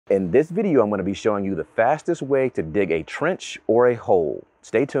In this video, I'm going to be showing you the fastest way to dig a trench or a hole.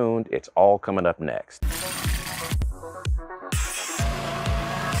 Stay tuned, it's all coming up next.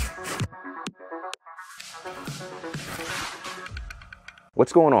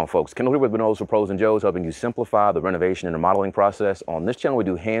 What's going on, folks? Kendall here with Renos for Pros and Joes, helping you simplify the renovation and remodeling process. On this channel, we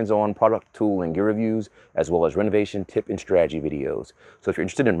do hands-on product, tool, and gear reviews, as well as renovation tip and strategy videos. So if you're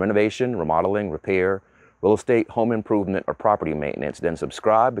interested in renovation, remodeling, repair, real estate, home improvement, or property maintenance, then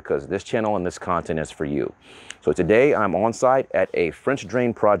subscribe, because this channel and this content is for you. So today I'm on site at a French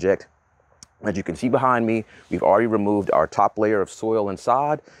drain project. As you can see behind me, we've already removed our top layer of soil and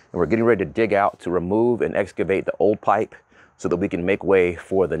sod, and we're getting ready to dig out to remove and excavate the old pipe so that we can make way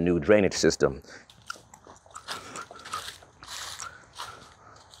for the new drainage system.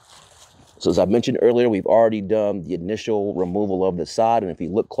 So as I mentioned earlier, we've already done the initial removal of the sod, and if you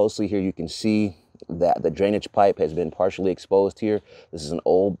look closely here, you can see that the drainage pipe has been partially exposed here. This is an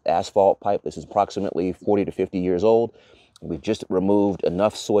old asphalt pipe. This is approximately 40 to 50 years old. We've just removed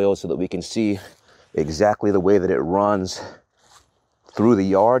enough soil so that we can see exactly the way that it runs through the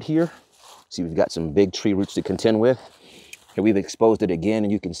yard here. See, we've got some big tree roots to contend with. Here we've exposed it again,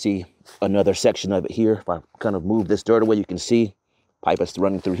 and you can see another section of it here. If I kind of move this dirt away, you can see pipe is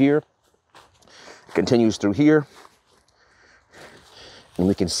running through here. It continues through here. And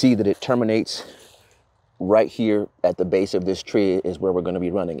we can see that it terminates right here at the base of this tree is where we're going to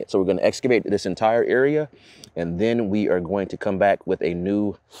be running it. So we're going to excavate this entire area, and then we are going to come back with a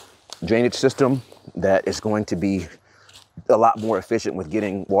new drainage system that is going to be a lot more efficient with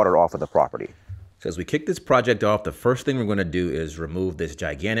getting water off of the property. So as we kick this project off, the first thing we're going to do is remove this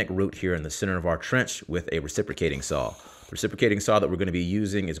gigantic root here in the center of our trench with a reciprocating saw. The reciprocating saw that we're going to be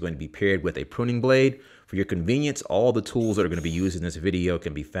using is going to be paired with a pruning blade. For your convenience, all the tools that are going to be used in this video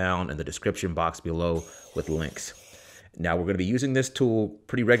can be found in the description box below with links. Now we're going to be using this tool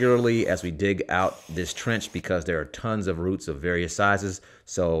pretty regularly as we dig out this trench because there are tons of roots of various sizes,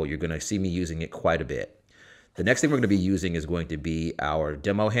 so you're going to see me using it quite a bit. The next thing we're going to be using is going to be our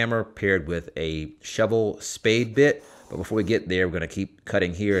demo hammer paired with a shovel spade bit. But before we get there, we're going to keep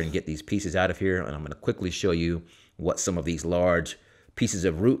cutting here and get these pieces out of here. And I'm going to quickly show you what some of these large pieces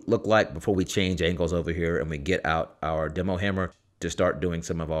of root look like before we change angles over here and we get out our demo hammer to start doing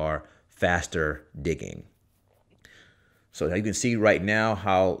some of our faster digging. So now you can see right now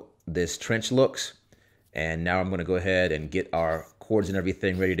how this trench looks. And now I'm going to go ahead and get our cords and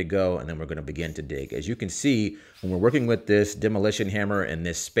everything ready to go, and then we're going to begin to dig. As you can see, when we're working with this demolition hammer and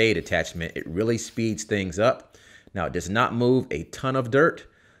this spade attachment, it really speeds things up. Now, it does not move a ton of dirt.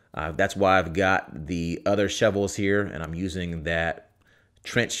 That's why I've got the other shovels here, and I'm using that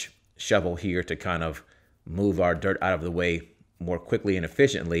trench shovel here to kind of move our dirt out of the way more quickly and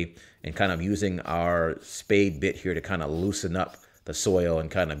efficiently, and kind of using our spade bit here to kind of loosen up the soil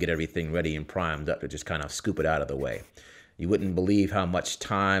and kind of get everything ready and primed up to just kind of scoop it out of the way. You wouldn't believe how much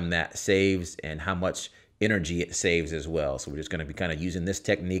time that saves and how much energy it saves as well. So we're just going to be kind of using this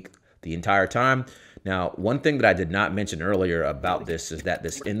technique the entire time. Now, one thing that I did not mention earlier about this is that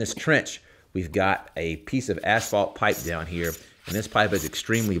in this trench, we've got a piece of asphalt pipe down here, and this pipe is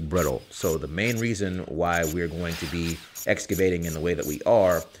extremely brittle. So the main reason why we're going to be excavating in the way that we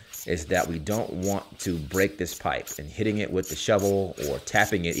are is that we don't want to break this pipe, and hitting it with the shovel or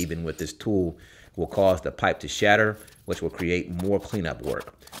tapping it even with this tool will cause the pipe to shatter, which will create more cleanup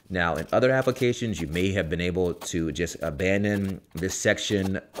work. Now, in other applications, you may have been able to just abandon this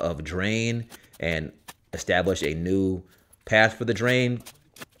section of drain and establish a new path for the drain.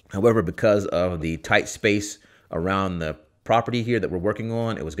 However, because of the tight space around the property here that we're working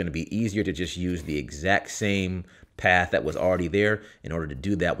on, it was going to be easier to just use the exact same path that was already there. In order to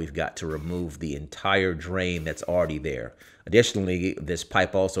do that, we've got to remove the entire drain that's already there. Additionally, this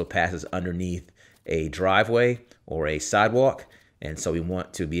pipe also passes underneath a driveway or a sidewalk, and so we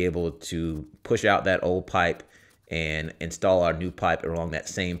want to be able to push out that old pipe and install our new pipe along that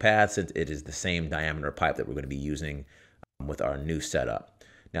same path, since it is the same diameter pipe that we're going to be using with our new setup.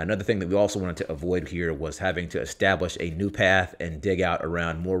 Now, another thing that we also wanted to avoid here was having to establish a new path and dig out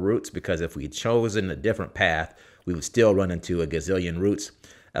around more roots, because if we had chosen a different path, we would still run into a gazillion roots.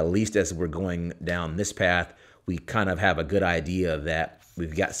 At least as we're going down this path, we kind of have a good idea that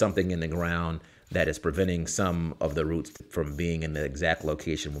we've got something in the ground that is preventing some of the roots from being in the exact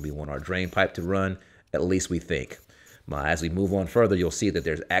location where we want our drain pipe to run, at least we think. As we move on further, you'll see that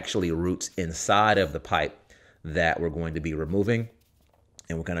there's actually roots inside of the pipe that we're going to be removing.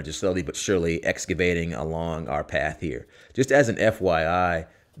 And we're kind of just slowly but surely excavating along our path here. Just as an FYI,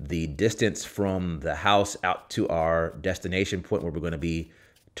 the distance from the house out to our destination point where we're going to be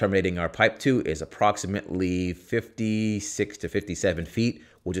terminating our pipe to is approximately 56 to 57 feet,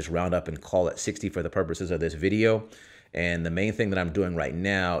 We'll just round up and call it 60 for the purposes of this video. And the main thing that I'm doing right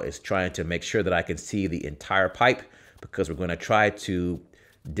now is trying to make sure that I can see the entire pipe, because we're going to try to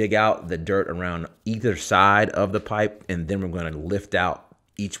dig out the dirt around either side of the pipe, and then we're going to lift out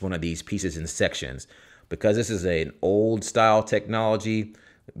each one of these pieces in sections. Because this is an old style technology,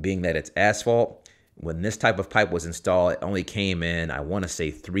 being that it's asphalt, when this type of pipe was installed, it only came in, I want to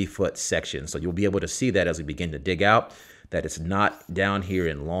say, 3-foot sections. So you'll be able to see that as we begin to dig out, that it's not down here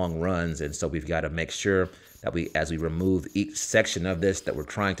in long runs. And so we've got to make sure that as we remove each section of this, that we're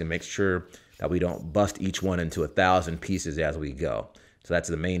trying to make sure that we don't bust each one into 1,000 pieces as we go. So that's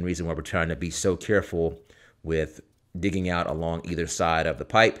the main reason why we're trying to be so careful with digging out along either side of the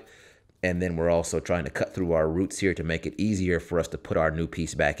pipe. And then we're also trying to cut through our roots here to make it easier for us to put our new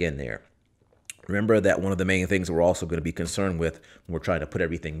piece back in there. Remember that one of the main things we're also going to be concerned with when we're trying to put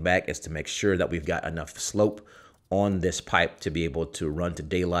everything back is to make sure that we've got enough slope on this pipe to be able to run to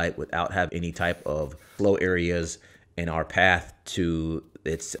daylight without having any type of flow areas in our path to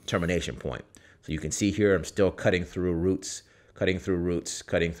its termination point. So you can see here I'm still cutting through roots, cutting through roots,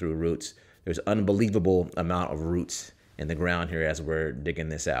 cutting through roots. There's an unbelievable amount of roots in the ground here as we're digging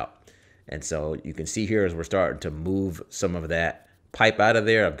this out. And so you can see here as we're starting to move some of that pipe out of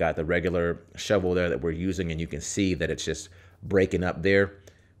there, I've got the regular shovel there that we're using, and you can see that it's just breaking up there.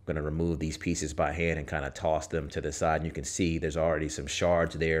 I'm going to remove these pieces by hand and kind of toss them to the side. And you can see there's already some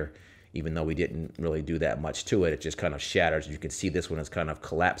shards there, even though we didn't really do that much to it. It just kind of shatters. You can see this one is kind of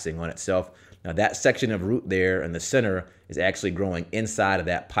collapsing on itself. Now that section of root there in the center is actually growing inside of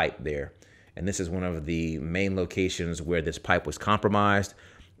that pipe there. And this is one of the main locations where this pipe was compromised.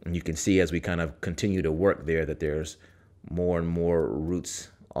 And you can see as we kind of continue to work there that there's more and more roots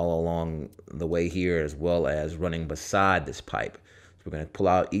all along the way here, as well as running beside this pipe. So we're going to pull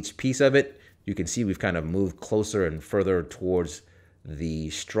out each piece of it. You can see we've kind of moved closer and further towards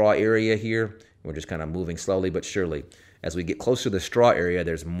the straw area here. We're just kind of moving slowly but surely. As we get closer to the straw area,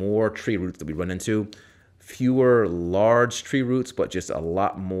 there's more tree roots that we run into. Fewer large tree roots, but just a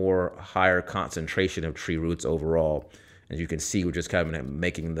lot more higher concentration of tree roots overall. As you can see, we're just kind of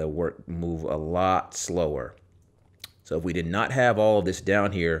making the work move a lot slower. So if we did not have all of this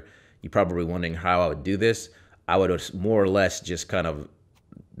down here, you're probably wondering how I would do this. I would more or less just kind of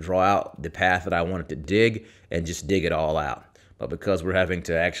draw out the path that I wanted to dig and just dig it all out. But because we're having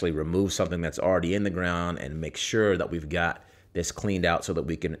to actually remove something that's already in the ground and make sure that we've got this cleaned out so that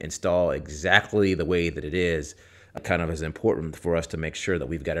we can install exactly the way that it is, kind of is important for us to make sure that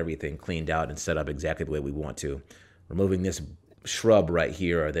we've got everything cleaned out and set up exactly the way we want to. Removing this shrub right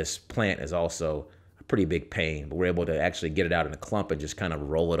here, or this plant, is also a pretty big pain, but we're able to actually get it out in a clump and just kind of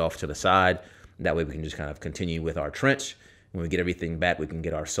roll it off to the side. That way we can just kind of continue with our trench. When we get everything back, we can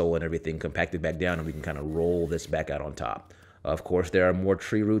get our soil and everything compacted back down, and we can kind of roll this back out on top. Of course, there are more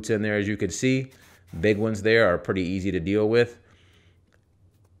tree roots in there, as you can see. Big ones there are pretty easy to deal with.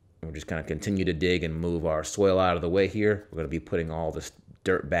 We'll just kind of continue to dig and move our soil out of the way here. We're going to be putting all this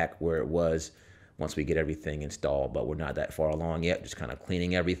dirt back where it was once we get everything installed, but we're not that far along yet. Just kind of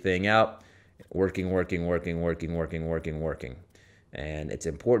cleaning everything out, working. And it's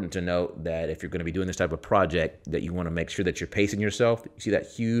important to note that if you're going to be doing this type of project, that you want to make sure that you're pacing yourself. You see that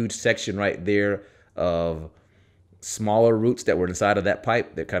huge section right there of smaller roots that were inside of that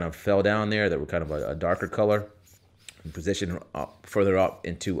pipe that kind of fell down there, that were kind of a darker color, and position further up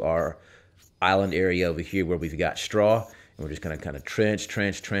into our island area over here where we've got straw. And we're just going to kind of trench.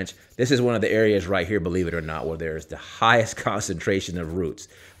 This is one of the areas right here, believe it or not, where there's the highest concentration of roots.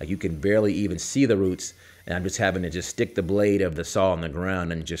 Like, you can barely even see the roots, and I'm just having to just stick the blade of the saw in the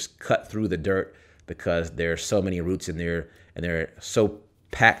ground and just cut through the dirt because there's so many roots in there, and they're so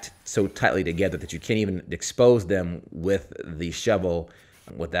packed so tightly together that you can't even expose them with the shovel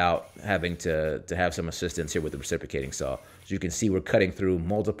without having to have some assistance here with the reciprocating saw. So you can see we're cutting through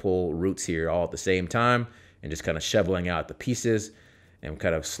multiple roots here all at the same time and just kind of shoveling out the pieces and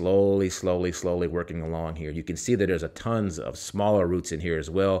kind of slowly working along here. You can see that there's a tons of smaller roots in here as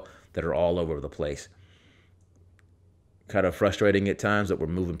well that are all over the place. Kind of frustrating at times, but we're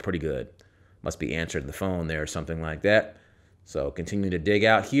moving pretty good. Must be answering the phone there or something like that. So continue to dig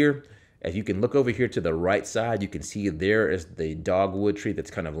out here. If you can look over here to the right side, you can see there is the dogwood tree that's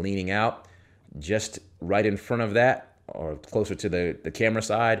kind of leaning out. Just right in front of that, or closer to the camera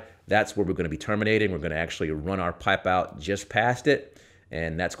side, that's where we're going to be terminating. We're going to actually run our pipe out just past it,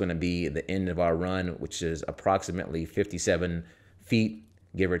 and that's going to be the end of our run, which is approximately 57 feet,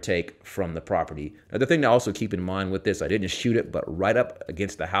 give or take, from the property. Now, the thing to also keep in mind with this, I didn't shoot it, but right up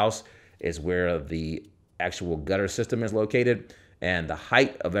against the house is where the actual gutter system is located, and the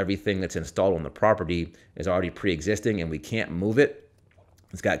height of everything that's installed on the property is already pre-existing, and we can't move it.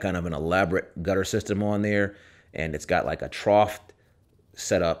 It's got kind of an elaborate gutter system on there, and it's got like a trough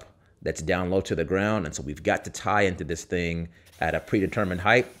setup that's down low to the ground. And so we've got to tie into this thing at a predetermined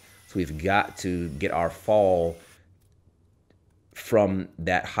height. So we've got to get our fall from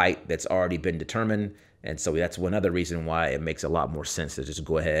that height that's already been determined. And so that's one other reason why it makes a lot more sense to just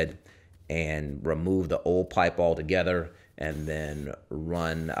go ahead and remove the old pipe altogether and then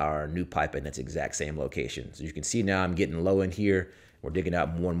run our new pipe in its exact same location. So you can see now I'm getting low in here. We're digging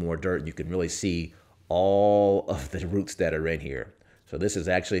out more and more dirt. You can really see all of the roots that are in here. So this is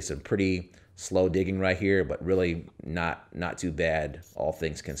actually some pretty slow digging right here, but really not too bad, all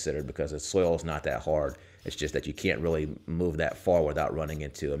things considered, because the soil is not that hard. It's just that you can't really move that far without running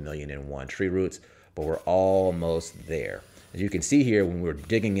into 1,000,001 tree roots, but we're almost there. As you can see here, when we were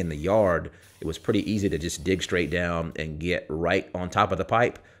digging in the yard, it was pretty easy to just dig straight down and get right on top of the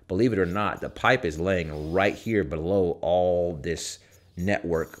pipe. Believe it or not, the pipe is laying right here below all this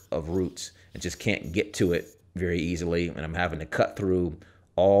network of roots and just can't get to it very easily. And I'm having to cut through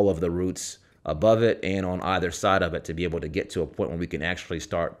all of the roots above it and on either side of it to be able to get to a point where we can actually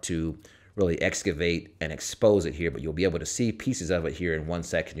start to really excavate and expose it here. But you'll be able to see pieces of it here in one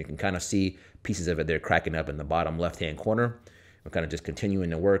section. You can kind of see pieces of it there cracking up in the bottom left-hand corner. We're kind of just continuing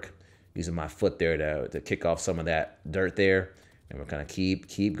to work, using my foot there to kick off some of that dirt there. And we're kind of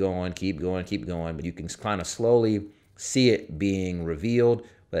keep going. But you can kind of slowly see it being revealed.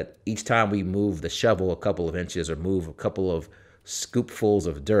 But each time we move the shovel a couple of inches or move a couple of scoopfuls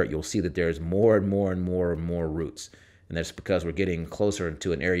of dirt, you'll see that there's more and more roots. And that's because we're getting closer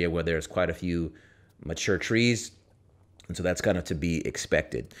to an area where there's quite a few mature trees. And so that's kind of to be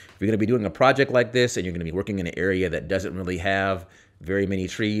expected. If you're going to be doing a project like this and you're going to be working in an area that doesn't really have very many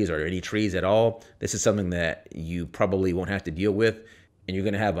trees or any trees at all, this is something that you probably won't have to deal with. And you're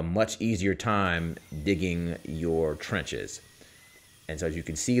going to have a much easier time digging your trenches. And so as you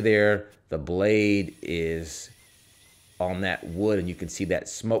can see there, the blade is on that wood, and you can see that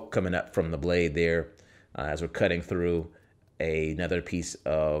smoke coming up from the blade there as we're cutting through another piece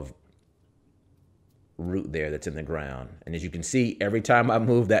of root there that's in the ground. And as you can see, every time I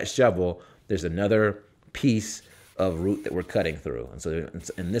move that shovel, there's another piece of root that we're cutting through. And so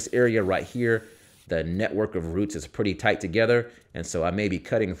in this area right here, the network of roots is pretty tight together. And so I may be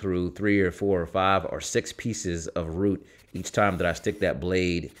cutting through 3 or 4 or 5 or 6 pieces of root each time that I stick that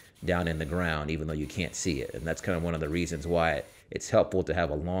blade down in the ground, even though you can't see it. And that's kind of one of the reasons why it's helpful to have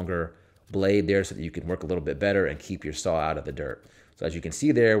a longer blade there so that you can work a little bit better and keep your saw out of the dirt. So as you can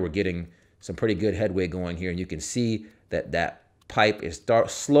see there, we're getting some pretty good headway going here, and you can see that that pipe is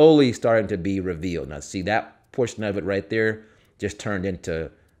slowly starting to be revealed. Now see, that portion of it right there just turned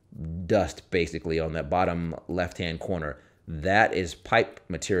into dust basically on that bottom left-hand corner. That is pipe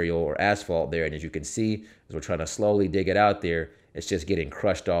material or asphalt there, and as you can see, as we're trying to slowly dig it out there, it's just getting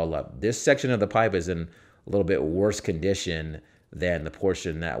crushed all up. This section of the pipe is in a little bit worse condition than the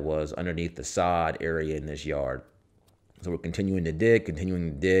portion that was underneath the sod area in this yard. So we're continuing to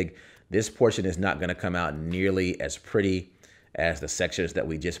dig, This portion is not going to come out nearly as pretty as the sections that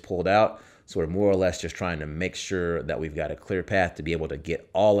we just pulled out. So we're more or less just trying to make sure that we've got a clear path to be able to get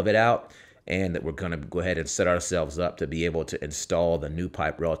all of it out, and that we're going to go ahead and set ourselves up to be able to install the new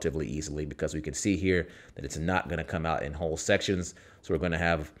pipe relatively easily, because we can see here that it's not going to come out in whole sections. So we're going to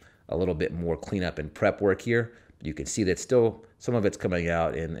have a little bit more cleanup and prep work here. You can see that still some of it's coming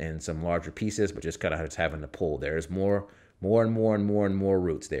out in some larger pieces, but just kind of having to pull. There's more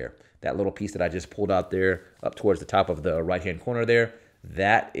roots there. That little piece that I just pulled out there up towards the top of the right-hand corner there,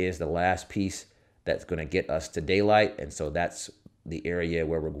 that is the last piece that's going to get us to daylight. And so that's the area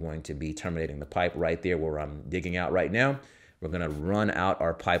where we're going to be terminating the pipe right there where I'm digging out right now. We're going to run out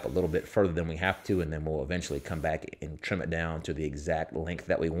our pipe a little bit further than we have to, and then we'll eventually come back and trim it down to the exact length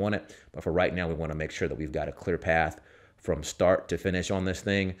that we want it. But for right now, we want to make sure that we've got a clear path from start to finish on this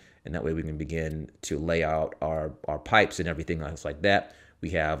thing, and that way we can begin to lay out our pipes and everything else like that. We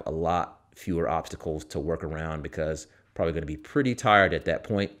have a lot fewer obstacles to work around because probably going to be pretty tired at that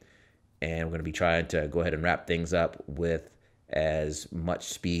point, and we're going to be trying to go ahead and wrap things up with as much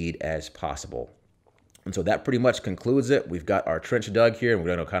speed as possible. And so that pretty much concludes it. We've got our trench dug here, and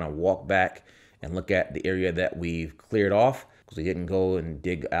we're going to kind of walk back and look at the area that we've cleared off, because we didn't go and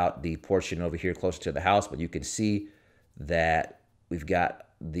dig out the portion over here closer to the house, but you can see that we've got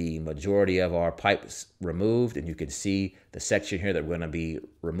the majority of our pipes removed, and you can see the section here that we're going to be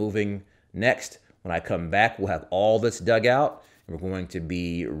removing next. When I come back, we'll have all this dug out, and we're going to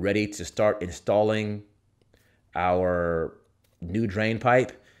be ready to start installing our new drain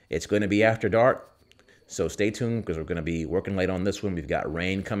pipe. It's going to be after dark, so stay tuned, because we're going to be working late on this one. We've got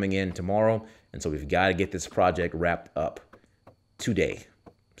rain coming in tomorrow, and so we've got to get this project wrapped up today.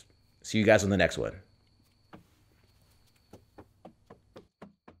 See you guys on the next one.